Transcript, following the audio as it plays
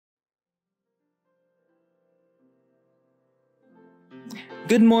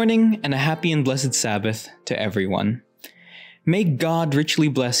Good morning and a happy and blessed Sabbath to everyone. May God richly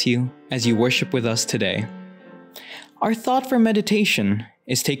bless you as you worship with us today. Our thought for meditation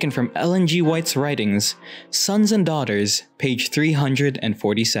is taken from Ellen G. White's writings, Sons and Daughters, page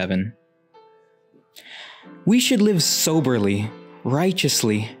 347. We should live soberly,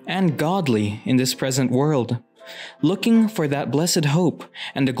 righteously, and godly in this present world, looking for that blessed hope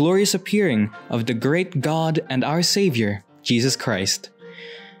and the glorious appearing of the great God and our Savior, Jesus Christ.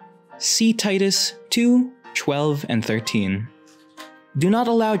 See Titus 2:12 and 13. Do not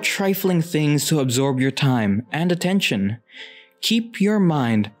allow trifling things to absorb your time and attention. Keep your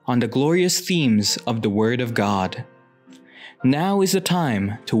mind on the glorious themes of the Word of God. Now is the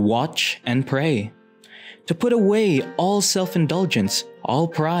time to watch and pray, to put away all self-indulgence, all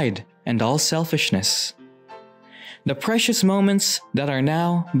pride, and all selfishness. The precious moments that are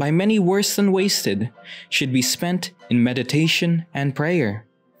now, by many worse than wasted, should be spent in meditation and prayer.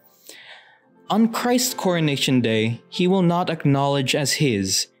 On Christ's coronation day, he will not acknowledge as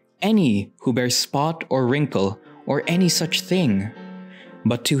his any who bears spot or wrinkle or any such thing,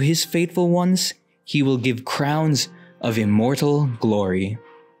 but to his faithful ones he will give crowns of immortal glory.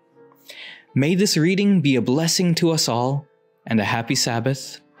 May this reading be a blessing to us all, and a happy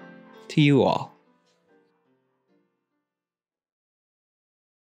Sabbath to you all.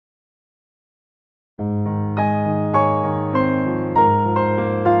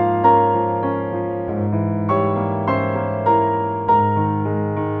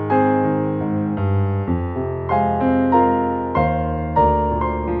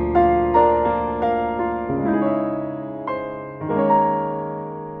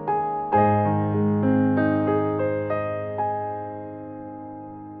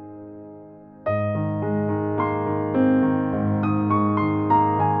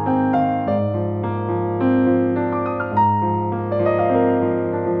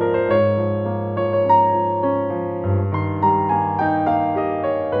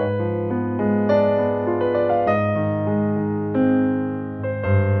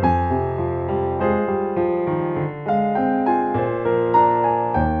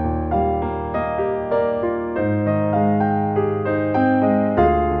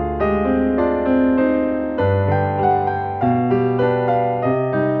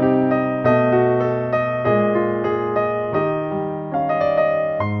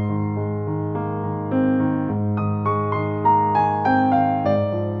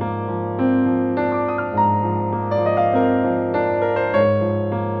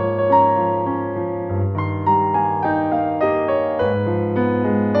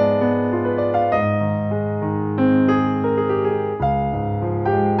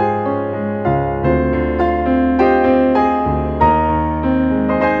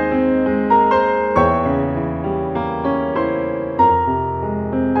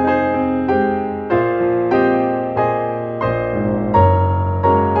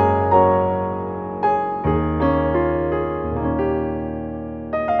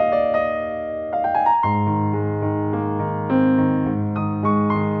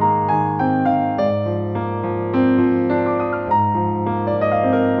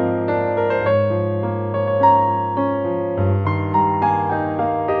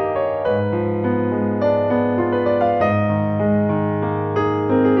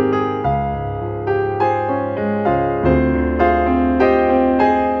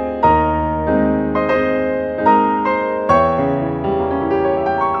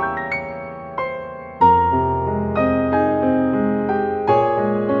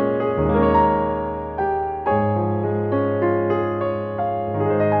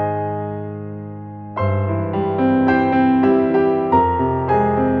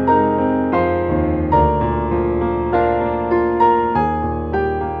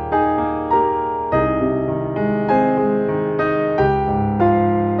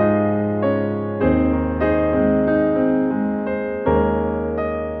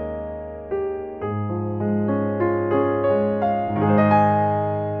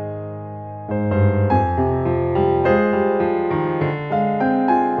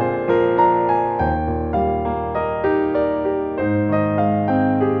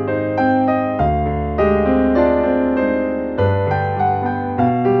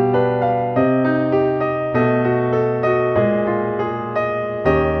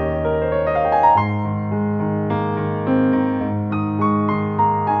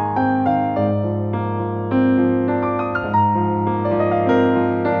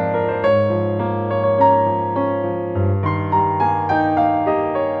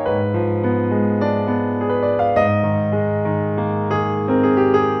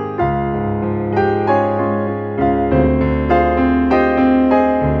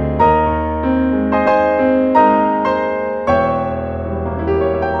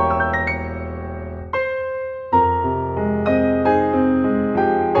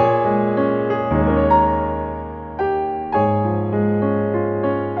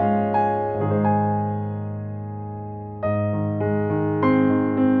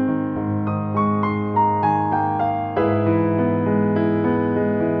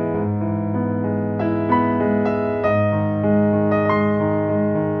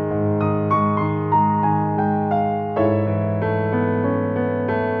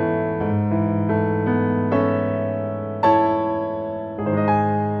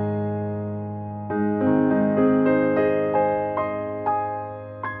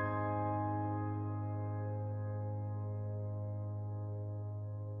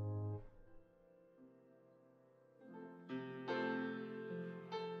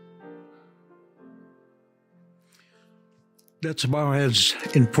 Let's bow our heads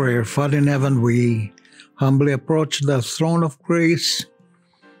in prayer. Father in heaven, we humbly approach the throne of grace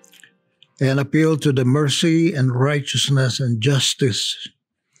and appeal to the mercy and righteousness and justice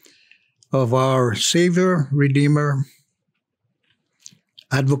of our Savior, Redeemer,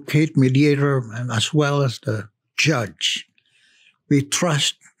 Advocate, Mediator, and as well as the Judge. We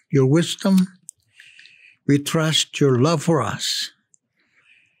trust your wisdom. We trust your love for us.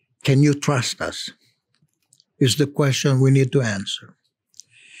 Can you trust us? Is the question we need to answer.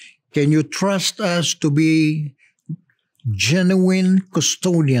 Can you trust us to be genuine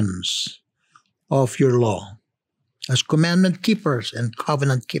custodians of your law as commandment keepers and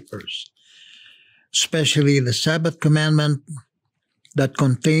covenant keepers, especially the Sabbath commandment that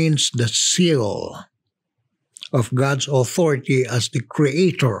contains the seal of God's authority as the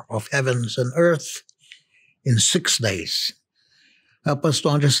creator of heavens and earth in 6 days? Help us to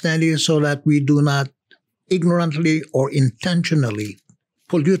understand it so that we do not ignorantly or intentionally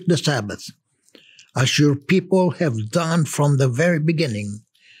pollute the Sabbath, as your people have done from the very beginning,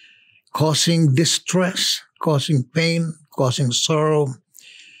 causing distress, causing pain, causing sorrow,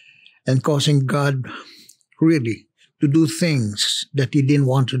 and causing God really to do things that he didn't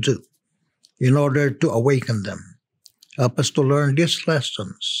want to do in order to awaken them. Help us to learn these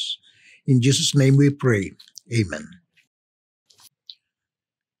lessons. In Jesus' name we pray. Amen.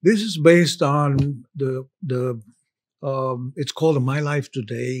 This is based on it's called My Life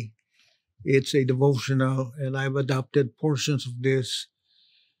Today. It's a devotional, and I've adopted portions of this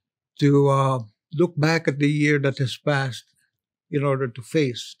to look back at the year that has passed in order to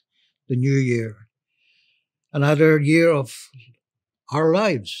face the new year. Another year of our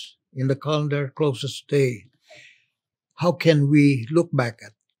lives in the calendar closest day. How can we look back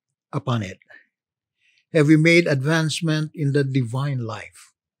upon it? Have we made advancement in the divine life?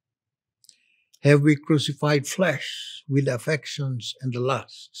 Have we crucified flesh with the affections and the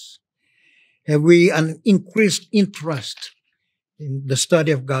lusts? Have we an increased interest in the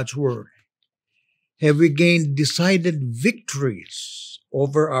study of God's Word? Have we gained decided victories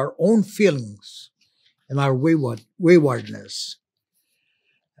over our own feelings and our waywardness?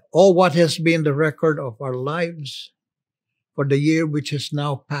 All what has been the record of our lives for the year which has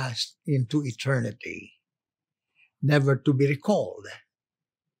now passed into eternity, never to be recalled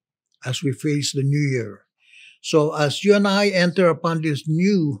as we face the new year. So as you and I enter upon this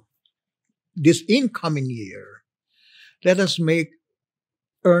incoming year, let us make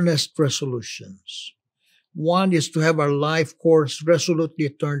earnest resolutions. One is to have our life course resolutely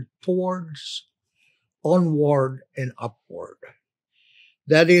turned towards, onward, and upward.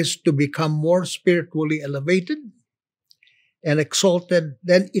 That is to become more spiritually elevated and exalted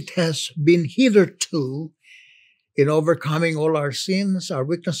than it has been hitherto in overcoming all our sins, our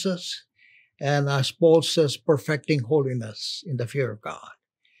weaknesses, and as Paul says, perfecting holiness in the fear of God.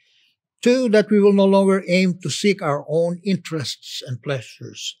 Two, that we will no longer aim to seek our own interests and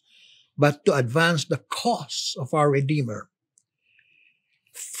pleasures, but to advance the cause of our Redeemer.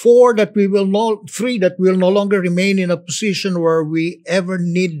 Three, that we will no longer remain in a position where we ever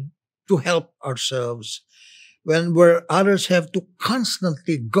need to help ourselves, where others have to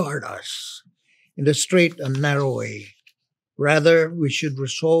constantly guard us in the straight and narrow way. Rather, we should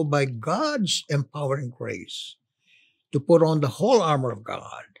resolve by God's empowering grace to put on the whole armor of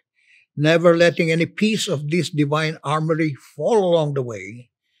God, never letting any piece of this divine armory fall along the way,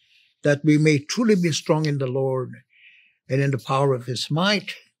 that we may truly be strong in the Lord and in the power of his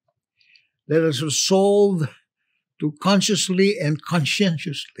might. Let us resolve to consciously and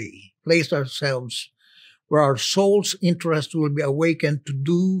conscientiously place ourselves where our soul's interest will be awakened to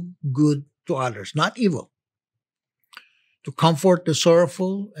do good to others, not evil, to comfort the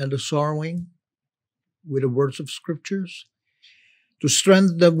sorrowful and the sorrowing with the words of scriptures, to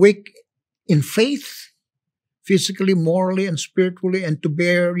strengthen the weak in faith, physically, morally, and spiritually, and to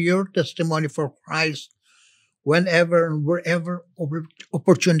bear your testimony for Christ whenever and wherever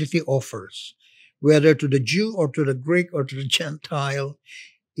opportunity offers, whether to the Jew or to the Greek or to the Gentile,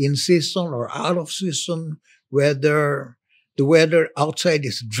 in season or out of season, whether the weather outside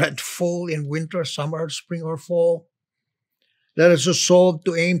is dreadful in winter, summer, spring, or fall. Let us resolve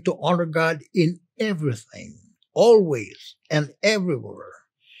to aim to honor God in everything, always and everywhere,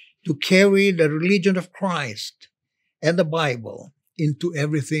 to carry the religion of Christ and the Bible into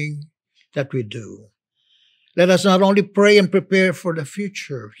everything that we do. Let us not only pray and prepare for the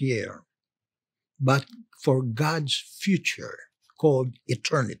future year, but for God's future called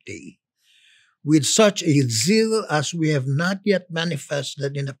eternity, with such a zeal as we have not yet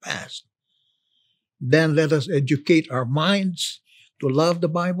manifested in the past. Then let us educate our minds to love the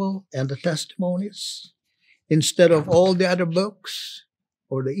Bible and the testimonies instead of all the other books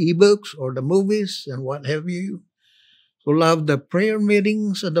or the e-books or the movies and what have you, to love the prayer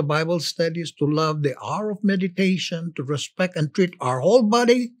meetings and the Bible studies, to love the hour of meditation, to respect and treat our whole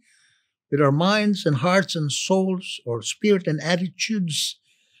body with our minds and hearts and souls or spirit and attitudes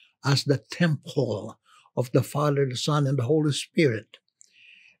as the temple of the Father, the Son, and the Holy Spirit.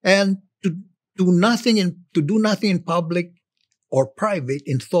 And to do nothing in public or private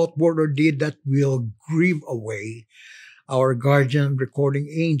in thought, word, or deed that will grieve away our guardian recording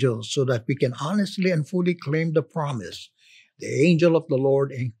angels, so that we can honestly and fully claim the promise. The angel of the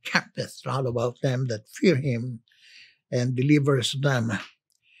Lord encampeth round about them that fear him and delivers them.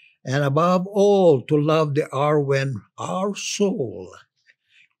 And above all, to love the hour when our soul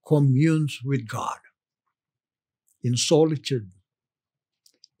communes with God in solitude,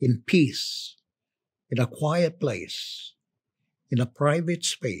 in peace, in a quiet place, in a private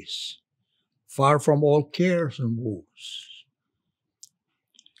space, far from all cares and woes.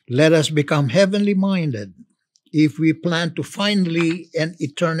 Let us become heavenly minded if we plan to finally and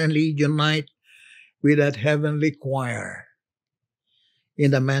eternally unite with that heavenly choir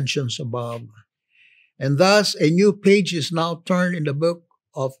in the mansions above. And thus a new page is now turned in the book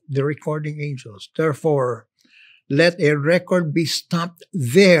of the recording angels. Therefore, let a record be stamped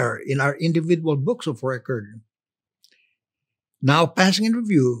there in our individual books of record, now passing in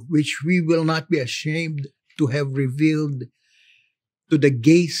review, which we will not be ashamed to have revealed to the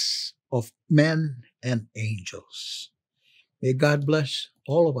gaze of men and angels. May God bless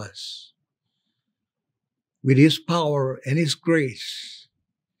all of us with His power and His grace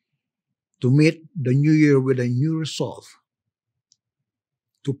to meet the new year with a new resolve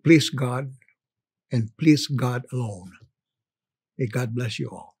to please God and please God alone. May God bless you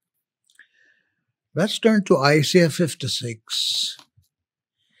all. Let's turn to Isaiah 56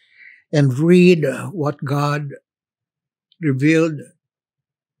 and read what God revealed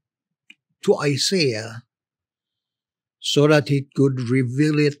to Isaiah so that he could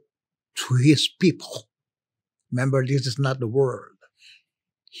reveal it to his people. Remember, this is not the world,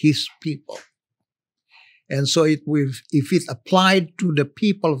 his people. And so if it applied to the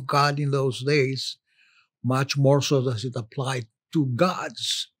people of God in those days, much more so does it apply to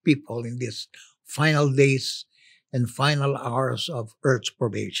God's people in these final days and final hours of earth's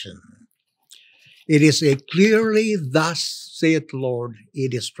probation. It is a clearly, thus saith the Lord,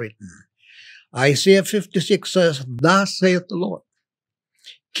 it is written. Isaiah 56 says, thus saith the Lord,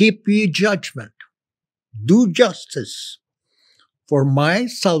 keep ye judgment, do justice, for my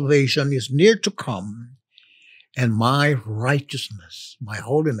salvation is near to come, and my righteousness, my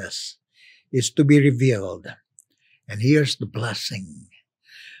holiness, is to be revealed. And here's the blessing.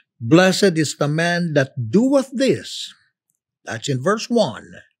 Blessed is the man that doeth this. That's in verse 1.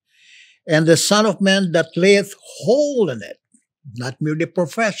 And the Son of Man that layeth hold in it, not merely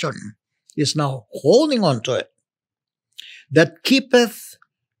profession, is now holding on to it, that keepeth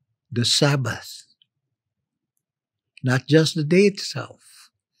the Sabbath, not just the day itself,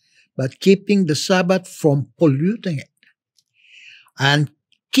 but keeping the Sabbath from polluting it, and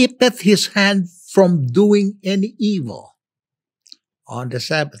keepeth his hand from doing any evil on the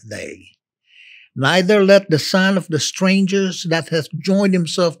Sabbath day. Neither let the son of the strangers that hath joined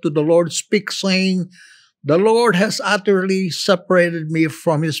himself to the Lord speak, saying, the Lord has utterly separated me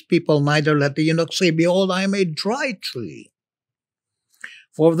from his people. Neither let the eunuch say, behold, I am a dry tree.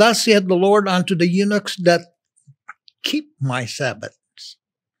 For thus saith the Lord unto the eunuchs that keep my Sabbaths,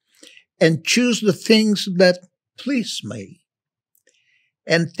 and choose the things that please me,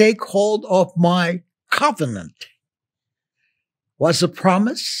 and take hold of my covenant. What's the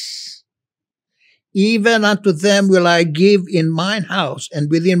promise? Even unto them will I give in mine house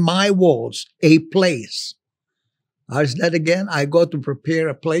and within my walls a place. How's that again? I go to prepare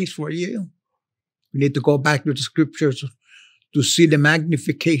a place for you. We need to go back to the scriptures to see the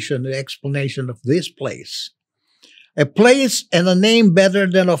magnification, the explanation of this place. A place and a name better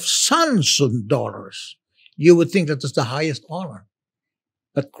than of sons and daughters. You would think that is the highest honor.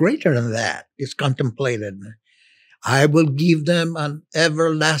 But greater than that is contemplated. I will give them an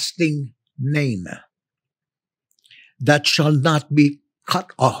everlasting name that shall not be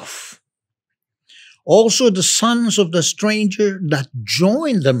cut off. Also the sons of the stranger that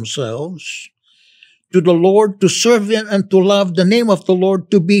join themselves to the Lord to serve him and to love the name of the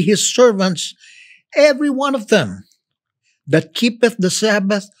Lord, to be his servants, every one of them that keepeth the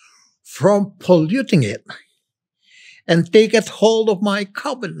Sabbath from polluting it, and taketh hold of my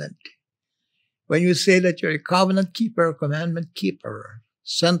covenant. When you say that you're a covenant keeper, a commandment keeper,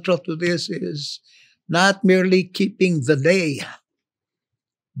 central to this is not merely keeping the day,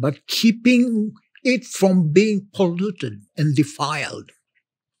 but keeping it from being polluted and defiled.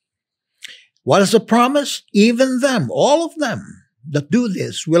 What is the promise? Even them, all of them that do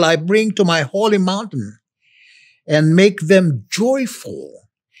this, will I bring to my holy mountain and make them joyful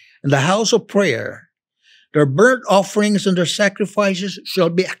in the house of prayer. Their burnt offerings and their sacrifices shall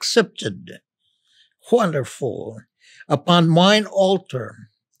be accepted. Wonderful. Upon mine altar,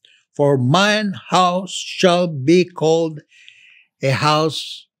 for mine house shall be called a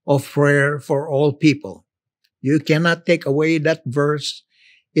house of prayer for all people. You cannot take away that verse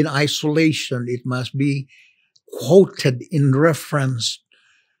in isolation. It must be quoted in reference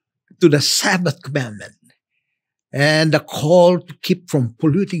to the Sabbath commandment and the call to keep from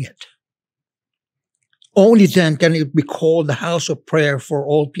polluting it. Only then can it be called the house of prayer for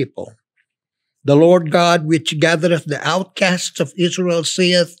all people. The Lord God, which gathereth the outcasts of Israel,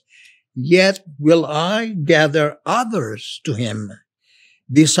 saith, Yet will I gather others to him,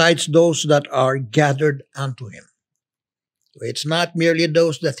 besides those that are gathered unto him. It's not merely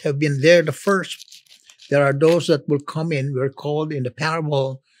those that have been there the first. There are those that will come in. We're called in the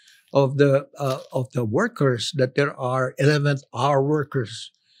parable of the workers that there are 11th hour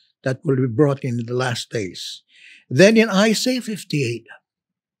workers that will be brought in the last days. Then in Isaiah 58,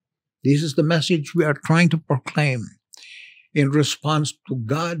 this is the message we are trying to proclaim in response to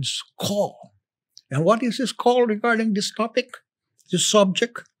God's call. And what is his call regarding this topic, this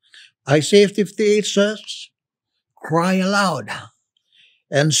subject? Isaiah 58 says, Cry aloud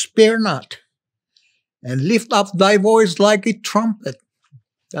and spare not, and lift up thy voice like a trumpet.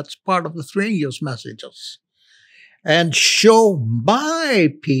 That's part of the 3 angels' messages. And show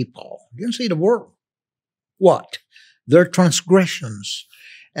my people, you can see the word, what? Their transgressions,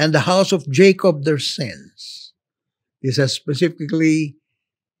 and the house of Jacob their sins. This is specifically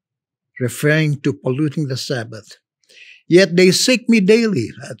referring to polluting the Sabbath. Yet they seek me daily,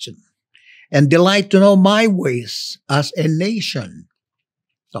 that's it, and delight to know my ways as a nation.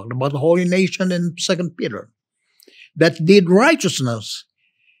 Talking about the holy nation in 2 Peter. That did righteousness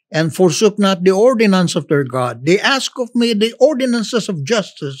and forsook not the ordinance of their God. They ask of me the ordinances of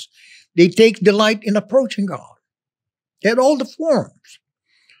justice. They take delight in approaching God. They had all the forms.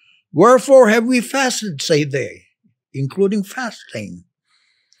 Wherefore have we fasted, say they, including fasting,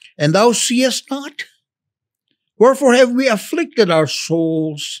 and thou seest not? Wherefore have we afflicted our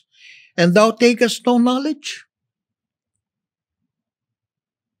souls, and thou takest no knowledge?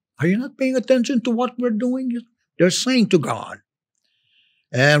 Are you not paying attention to what we're doing? They're saying to God.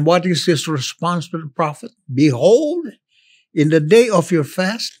 And what is his response to the prophet? Behold, in the day of your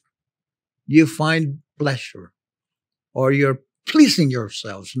fast, you find pleasure, or you're pleasing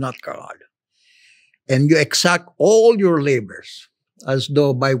yourselves, not God. And you exact all your labors, as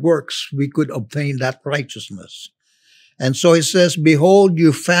though by works we could obtain that righteousness. And so it says, Behold,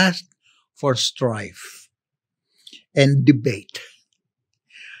 you fast for strife and debate,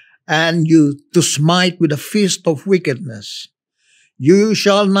 and you to smite with a fist of wickedness. You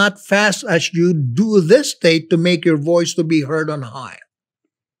shall not fast as you do this day to make your voice to be heard on high.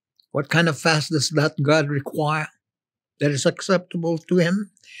 What kind of fast does that God require that is acceptable to him?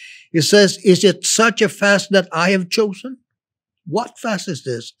 He says, Is it such a fast that I have chosen? What fast is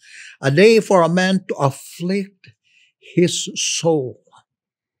this? A day for a man to afflict his soul.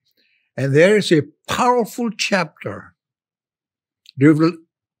 And there is a powerful chapter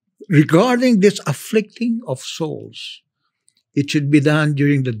regarding this afflicting of souls. It should be done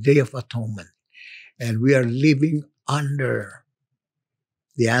during the Day of Atonement. And we are living under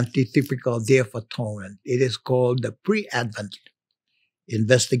the antitypical Day of Atonement. It is called the pre-Advent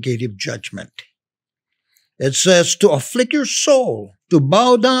investigative judgment. It says, to afflict your soul, to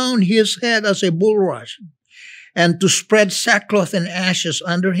bow down his head as a bulrush, and to spread sackcloth and ashes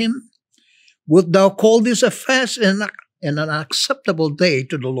under him. Wilt thou call this a fast and an acceptable day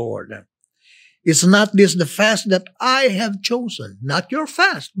to the Lord? Is not this the fast that I have chosen? Not your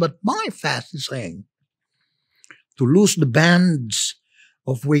fast, but my fast, is saying. To loose the bands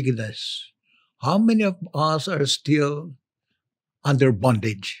of wickedness. How many of us are still under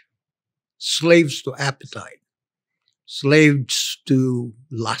bondage? Slaves to appetite. Slaves to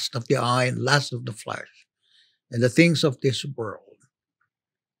lust of the eye and lust of the flesh. And the things of this world.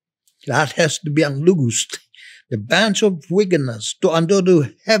 That has to be unloosed. The bands of wickedness to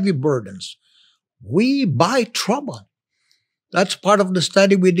undo heavy burdens. We buy trouble. That's part of the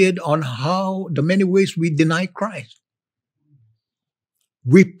study we did on how the many ways we deny Christ.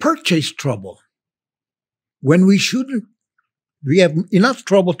 We purchase trouble when we shouldn't. We have enough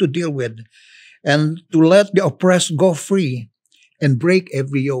trouble to deal with and to let the oppressed go free and break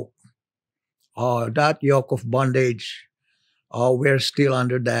every yoke. That yoke of bondage Oh, we're still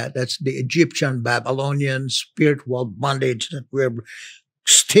under that. That's the Egyptian, Babylonian spiritual bondage that we're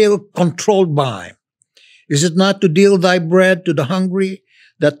still controlled by. Is it not to deal thy bread to the hungry,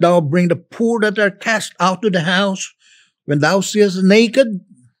 that thou bring the poor that are cast out to the house? When thou seest naked,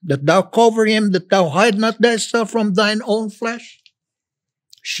 that thou cover him, that thou hide not thyself from thine own flesh?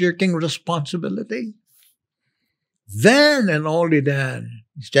 Shirking responsibility. Then and only then,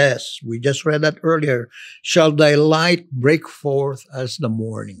 yes, we just read that earlier, shall thy light break forth as the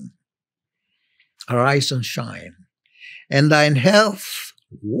morning. Arise and shine. And thine health,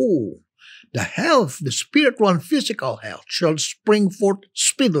 the health, the spiritual and physical health, shall spring forth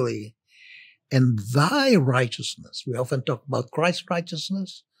speedily. And thy righteousness, we often talk about Christ's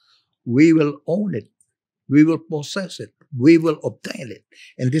righteousness, we will own it. We will possess it. We will obtain it.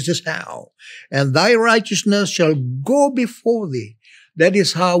 And this is how. And thy righteousness shall go before thee. That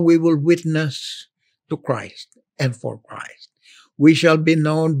is how we will witness to Christ and for Christ. We shall be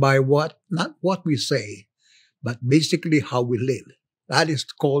known by what? Not what we say, but basically how we live. That is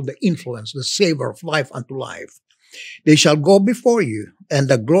called the influence, the savor of life unto life. They shall go before you, and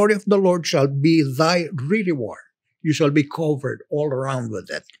the glory of the Lord shall be thy reward. You shall be covered all around with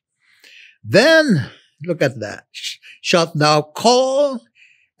it. Then, look at that. Shalt thou call,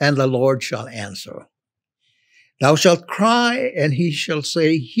 and the Lord shall answer. Thou shalt cry, and he shall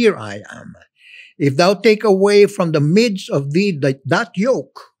say, Here I am. If thou take away from the midst of thee that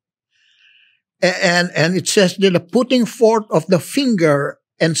yoke, and it says that the putting forth of the finger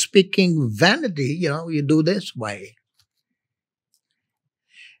and speaking vanity, you do this way.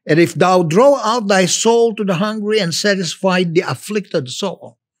 And if thou draw out thy soul to the hungry and satisfy the afflicted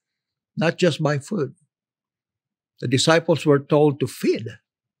soul, not just by food. The disciples were told to feed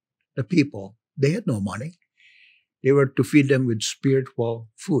the people. They had no money. They were to feed them with spiritual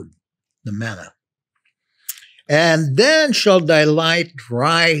food, the manna. And then shall thy light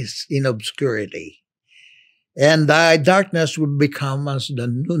rise in obscurity, and thy darkness will become as the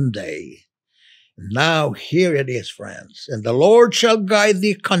noonday. Now here it is, friends. And the Lord shall guide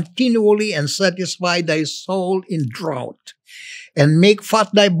thee continually and satisfy thy soul in drought, and make fat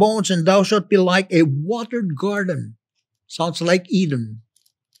thy bones, and thou shalt be like a watered garden. Sounds like Eden.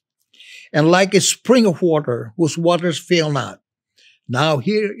 And like a spring of water, whose waters fail not. Now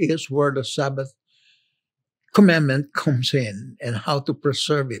here is where the Sabbath commandment comes in, and how to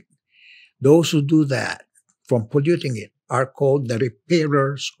preserve it. Those who do that from polluting it are called the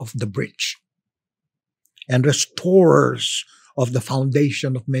repairers of the breach and restorers of the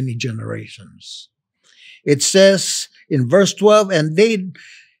foundation of many generations. It says in verse 12, and they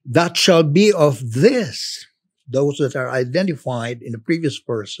that shall be of this, those that are identified in the previous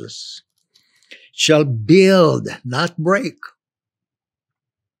verses, shall build, not break,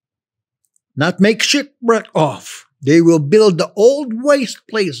 not make shipwreck of. They will build the old waste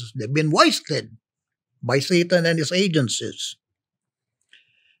places. They've been wasted by Satan and his agencies.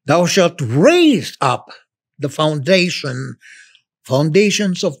 Thou shalt raise up the foundations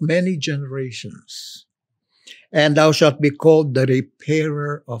of many generations, and thou shalt be called the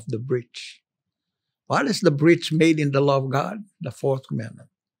repairer of the breach. What is the breach made in the law of God? The fourth commandment.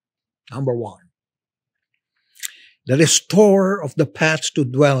 Number one. The restorer of the paths to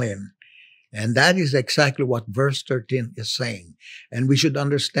dwell in. And that is exactly what verse 13 is saying. And we should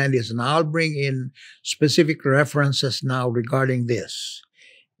understand this. And I'll bring in specific references now regarding this.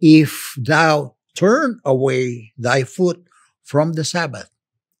 If thou turn away thy foot from the Sabbath.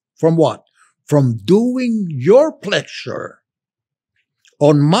 From what? From doing your pleasure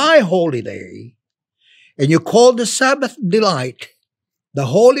on my holy day, and you call the Sabbath delight, the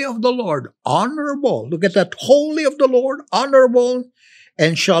holy of the Lord, honorable. Look at that, holy of the Lord, honorable,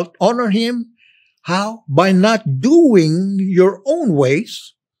 and shalt honor him. How? By not doing your own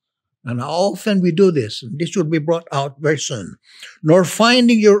ways. And how often we do this, and this will be brought out very soon. Nor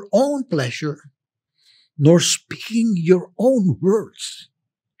finding your own pleasure, nor speaking your own words.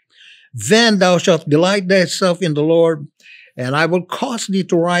 Then thou shalt delight thyself in the Lord, and I will cause thee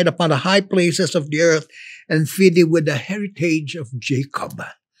to ride upon the high places of the earth, and feed thee with the heritage of Jacob,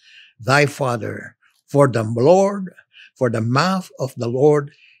 thy father. For the mouth of the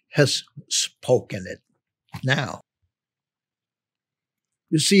Lord has spoken it. Now,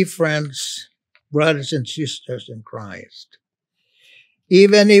 you see, friends, brothers and sisters in Christ,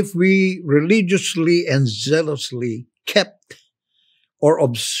 even if we religiously and zealously keep or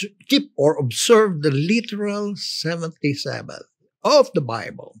observe the literal 70th Sabbath of the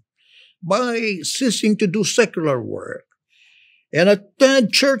Bible by ceasing to do secular work and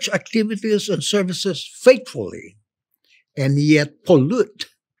attend church activities and services faithfully, and yet pollute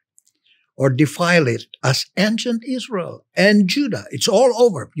or defile it as ancient Israel and Judah. It's all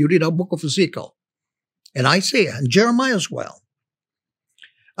over. You read the book of Ezekiel and Isaiah and Jeremiah as well.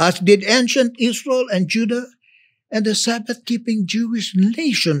 As did ancient Israel and Judah and the Sabbath-keeping Jewish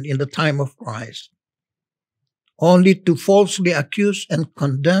nation in the time of Christ, only to falsely accuse and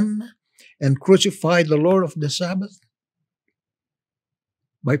condemn and crucify the Lord of the Sabbath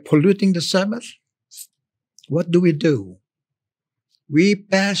by polluting the Sabbath. What do? We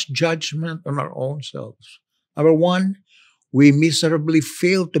pass judgment on our own selves. Number one, we miserably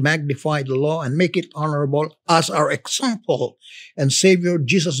fail to magnify the law and make it honorable as our example and Savior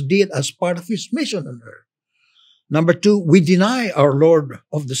Jesus did as part of his mission on earth. Number two, we deny our Lord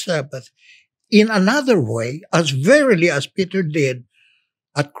of the Sabbath in another way, as verily as Peter did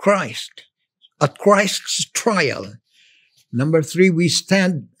at Christ's trial. Number three, we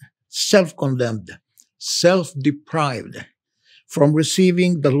stand self-condemned, self-deprived from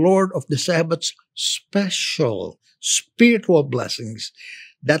receiving the Lord of the Sabbath's special spiritual blessings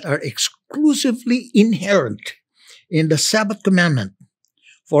that are exclusively inherent in the Sabbath commandment.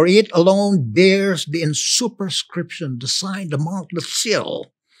 For it alone bears the superscription, the sign, the mark, the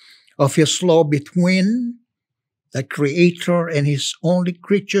seal of his law between the Creator and his only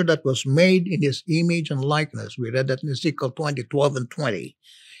creature that was made in his image and likeness. We read that in Ezekiel 20, 12 and 20.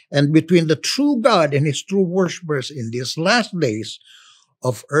 And between the true God and his true worshippers in these last days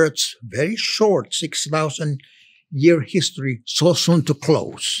of earth's very short 6,000-year history, so soon to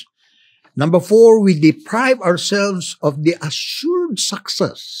close. Number four, we deprive ourselves of the assured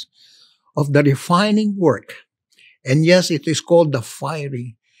success of the refining work. And yes, it is called the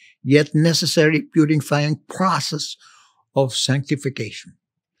fiery, yet necessary purifying process of sanctification,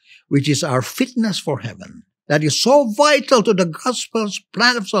 which is our fitness for heaven. That is so vital to the gospel's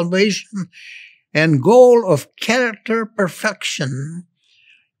plan of salvation and goal of character perfection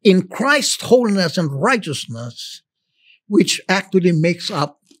in Christ's holiness and righteousness, which actually makes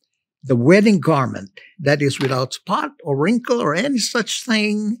up the wedding garment that is without spot or wrinkle or any such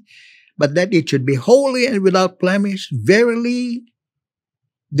thing, but that it should be holy and without blemish, verily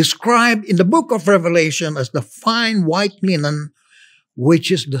described in the book of Revelation as the fine white linen,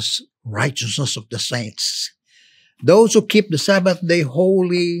 which is the righteousness of the saints. Those who keep the Sabbath day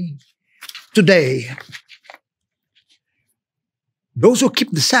holy today, those who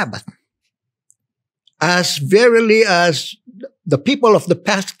keep the Sabbath as verily as the people of the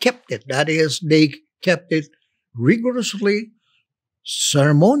past kept it, that is, they kept it rigorously,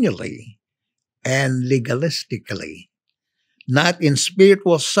 ceremonially, and legalistically, not in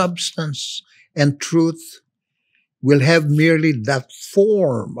spiritual substance and truth, will have merely that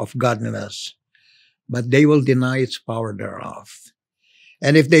form of godliness, but they will deny its power thereof.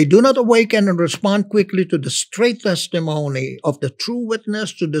 And if they do not awaken and respond quickly to the straight testimony of the true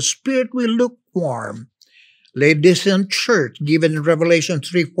witness to the spiritually lukewarm Laodicean church given in Revelation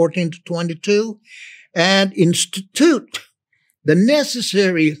 3:14-22, and institute the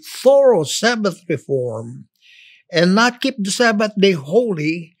necessary thorough Sabbath reform and not keep the Sabbath day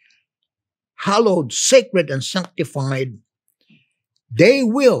holy, hallowed, sacred, and sanctified, they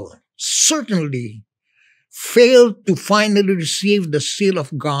will certainly fail to finally receive the seal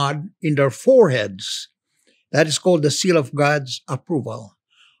of God in their foreheads. That is called the seal of God's approval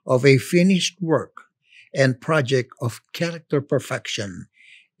of a finished work and project of character perfection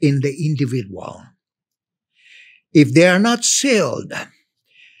in the individual. If they are not sealed,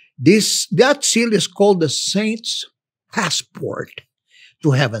 that seal is called the saint's passport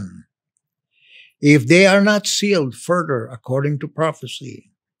to heaven. If they are not sealed further according to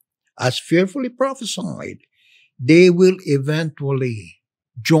prophecy, as fearfully prophesied, they will eventually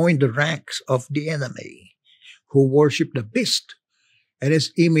join the ranks of the enemy who worship the beast and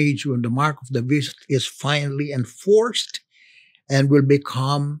his image when the mark of the beast is finally enforced, and will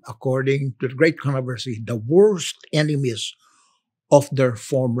become, according to the great controversy, the worst enemies of their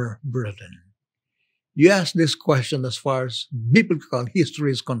former brethren. You ask this question as far as biblical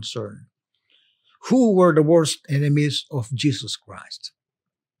history is concerned. Who were the worst enemies of Jesus Christ?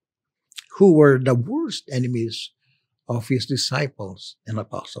 Who were the worst enemies of his disciples and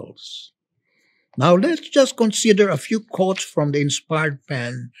apostles? Now let's just consider a few quotes from the inspired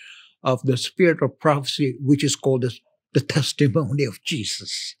pen of the spirit of prophecy, which is called the testimony of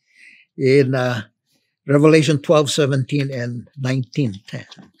Jesus, in Revelation 12:17 and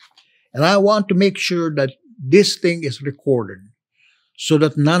 19:10. And I want to make sure that this thing is recorded so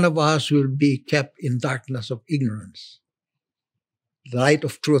that none of us will be kept in darkness of ignorance. The light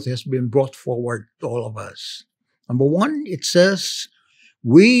of truth has been brought forward to all of us. Number one, it says,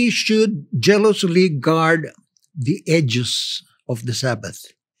 we should jealously guard the edges of the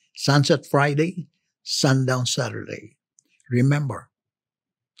Sabbath. sunset Friday, sundown Saturday. Remember,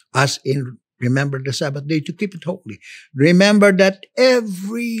 remember the Sabbath day to keep it holy. Remember that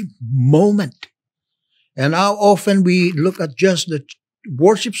every moment. And how often we look at just the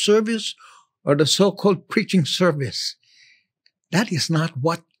worship service or the so-called preaching service. That is not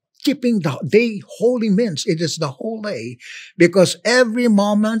what keeping the day holy means. It is the whole day, because every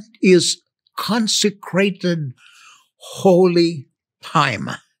moment is consecrated holy time.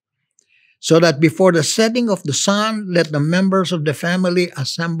 So that before the setting of the sun, let the members of the family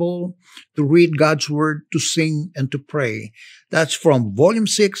assemble to read God's word, to sing, and to pray. That's from volume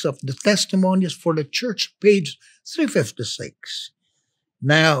 6 of the Testimonies for the Church, page 356.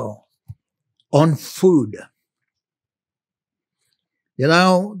 Now, on food. You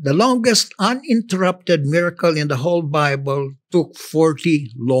know, the longest uninterrupted miracle in the whole Bible took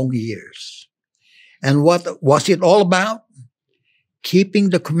 40 long years. And what was it all about? Keeping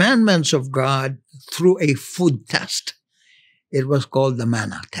the commandments of God through a food test. It was called the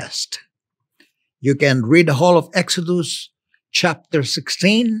Manna test. You can read the whole of Exodus chapter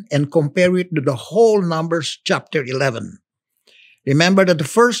 16 and compare it to the whole Numbers chapter 11. Remember that the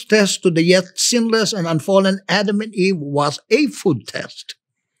first test to the yet sinless and unfallen Adam and Eve was a food test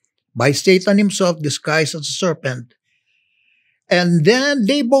by Satan himself disguised as a serpent. And then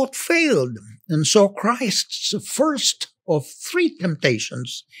they both failed. And so Christ's first of 3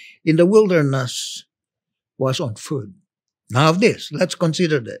 temptations in the wilderness was on food. Now let's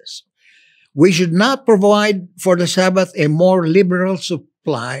consider this. We should not provide for the Sabbath a more liberal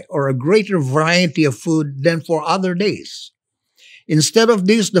supply or a greater variety of food than for other days. Instead of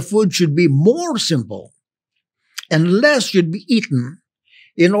this, the food should be more simple and less should be eaten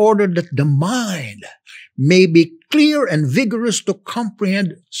in order that the mind may be clear and vigorous to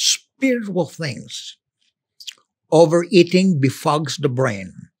comprehend spiritual things. Overeating befogs the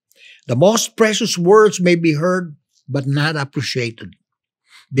brain. The most precious words may be heard but not appreciated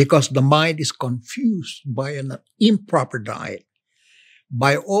because the mind is confused by an improper diet.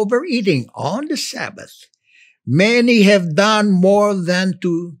 By overeating on the Sabbath, many have done more than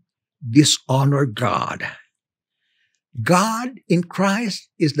to dishonor God. God in Christ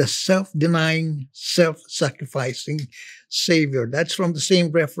is the self-denying, self-sacrificing Savior. That's from the same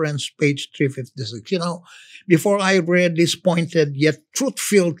reference, page 356. You know, before I read these pointed yet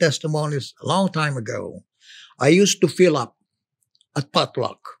truth-filled testimonies a long time ago, I used to fill up at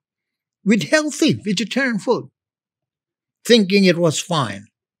potluck with healthy vegetarian food, thinking it was fine.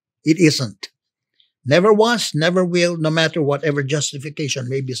 It isn't. Never was, never will, no matter whatever justification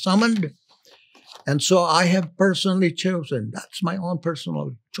may be summoned. And so I have personally chosen, that's my own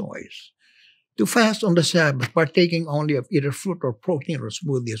personal choice, to fast on the Sabbath, partaking only of either fruit or protein or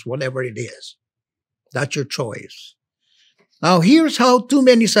smoothies, whatever it is. That's your choice. Now, here's how too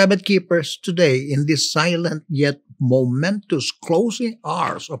many Sabbath keepers today, in these silent yet momentous closing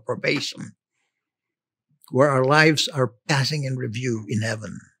hours of probation, where our lives are passing in review in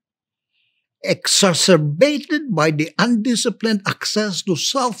heaven, exacerbated by the undisciplined access to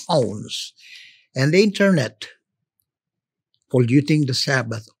cell phones and the internet, polluting the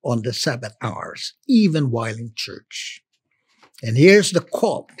Sabbath on the Sabbath hours, even while in church. And here's the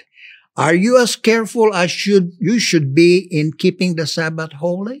quote: "Are you as careful as you should be in keeping the Sabbath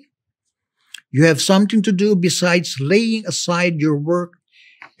holy? You have something to do besides laying aside your work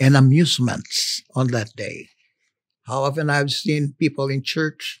and amusements on that day." How often I've seen people in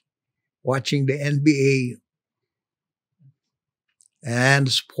church watching the NBA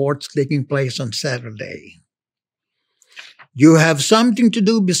and sports taking place on Saturday. You have something to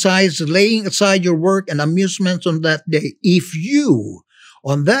do besides laying aside your work and amusements on that day. If you,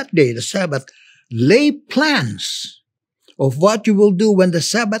 on that day, the Sabbath, lay plans of what you will do when the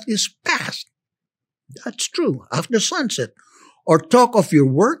Sabbath is past, that's true, after sunset, or talk of your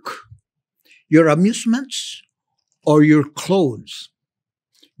work, your amusements, or your clothes,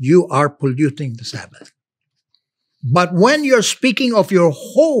 you are polluting the Sabbath. But when you're speaking of your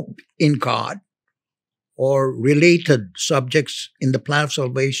hope in God or related subjects in the plan of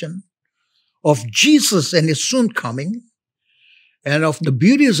salvation, of Jesus and his soon coming, and of the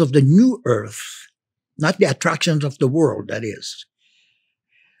beauties of the new earth, not the attractions of the world, that is,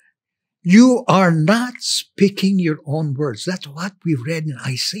 you are not speaking your own words. That's what we read in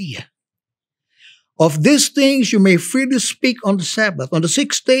Isaiah. Of these things you may freely speak on the Sabbath. On the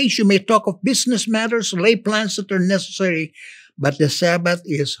 6th day you may talk of business matters, lay plans that are necessary, but the Sabbath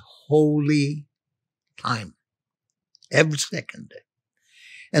is holy time, every second.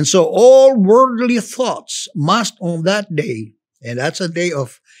 And so all worldly thoughts must on that day, and that's the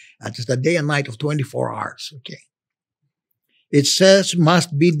day and night of 24 hours, okay? It says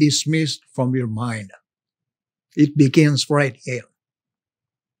must be dismissed from your mind. It begins right here.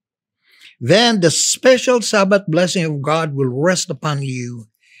 Then the special Sabbath blessing of God will rest upon you,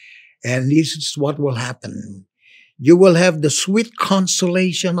 and this is what will happen. You will have the sweet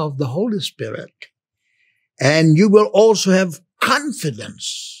consolation of the Holy Spirit, and you will also have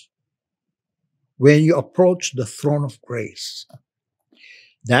confidence when you approach the throne of grace.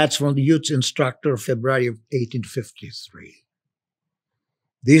 That's from the Youth Instructor, February of 1853.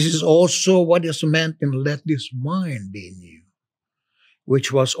 This is also what is meant in "Let this mind be in you,"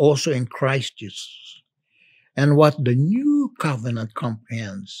 which was also in Christ Jesus, and what the new covenant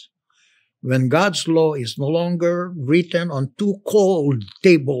comprehends. When God's law is no longer written on two cold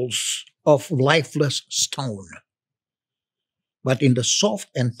tables of lifeless stone, but in the soft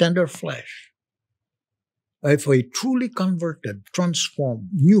and tender flesh of a truly converted, transformed,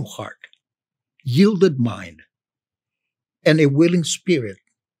 new heart, yielded mind, and a willing spirit,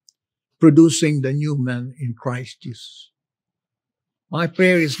 producing the new man in Christ Jesus. My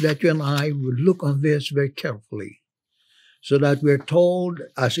prayer is that you and I will look on this very carefully, so that we're told,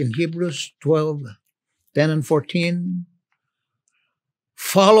 as in Hebrews 12:10 and 14,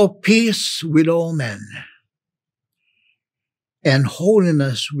 follow peace with all men, and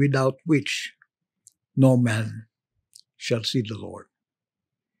holiness, without which no man shall see the Lord.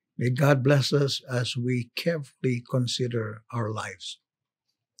 May God bless us as we carefully consider our lives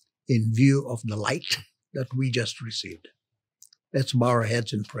in view of the light that we just received. Let's bow our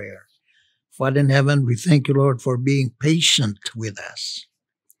heads in prayer. Father in heaven, we thank you, Lord, for being patient with us,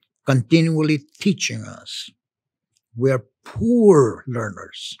 continually teaching us. We are poor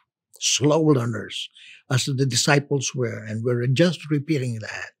learners, slow learners, as the disciples were, and we're just repeating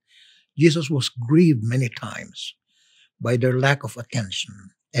that. Jesus was grieved many times by their lack of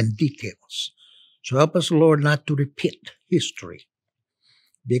attention and details. So help us, Lord, not to repeat history,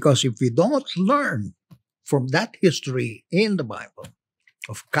 because if we don't learn from that history in the Bible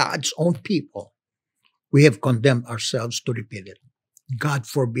of God's own people, we have condemned ourselves to repeat it. God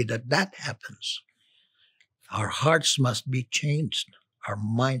forbid that that happens. Our hearts must be changed. Our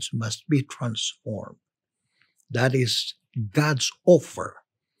minds must be transformed. That is God's offer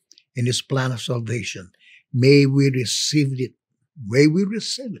in His plan of salvation. May we receive it. May we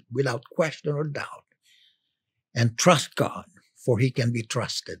receive it without question or doubt, and trust God, for He can be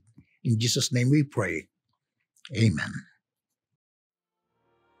trusted. In Jesus' name we pray. Amen.